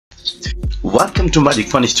welcome to Magic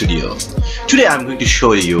Funny Studio. Today I'm going to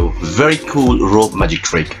show you very cool rope magic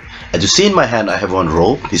trick. As you see in my hand, I have one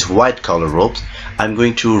rope, this white color rope. I'm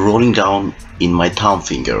going to rolling down in my thumb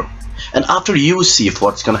finger, and after you see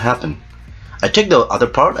what's gonna happen. I take the other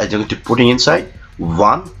part, I'm going to put it inside.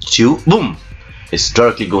 1, 2, boom! It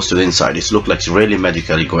directly goes to the inside. It looks like it's really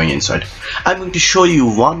magically going inside. I'm going to show you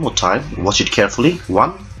one more time. Watch it carefully.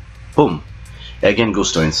 1, boom! Again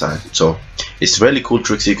goes to inside. So it's really cool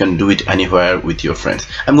tricks. You can do it anywhere with your friends.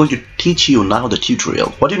 I'm going to teach you now the tutorial.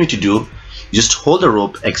 What you need to do, you just hold the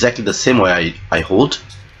rope exactly the same way I hold,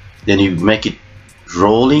 then you make it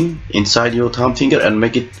rolling inside your thumb finger and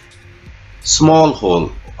make it small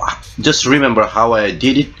hole. Just remember how I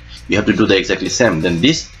did it. You have to do the exactly same. Then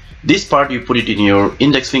this part you put it in your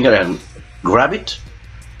index finger and grab it,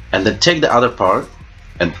 and then take the other part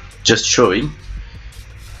and just showing.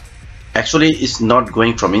 Actually, it's not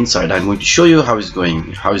going from inside. I'm going to show you how it's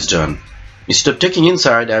going, how it's done. Instead of taking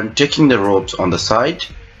inside, I'm taking the ropes on the side.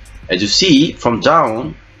 As you see from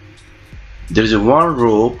down, there is a one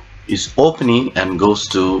rope is opening and goes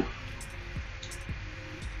to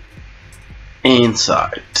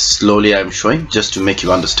inside. Slowly I'm showing just to make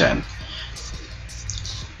you understand.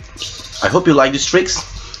 I hope you like these tricks.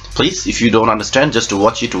 Please, if you don't understand, just to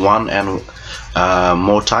watch it one and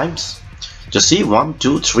more times. Just see 1,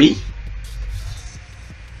 2, 3.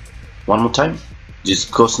 One more time. This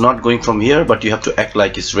goes not going from here, but you have to act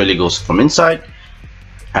like it really goes from inside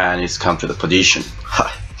and it's come to the position.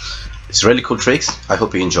 It's really cool tricks. I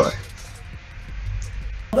hope you enjoy.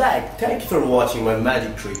 Back. Thank you for watching my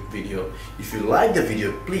magic trick video. If you like the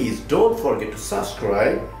video, please don't forget to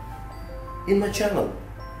subscribe in my channel.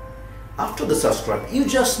 After the subscribe, you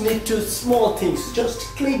just need to small things. Just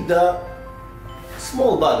click the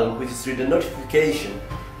small button which is written notification.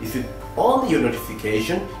 If you on your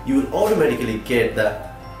notification, you will automatically get the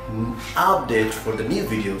update for the new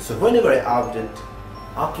video. So whenever I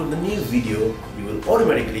upload the new video, you will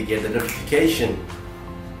automatically get the notification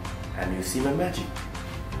and you see my magic.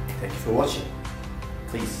 Thank you for watching.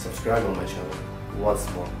 Please subscribe on my channel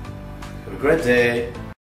once more. Have a great day.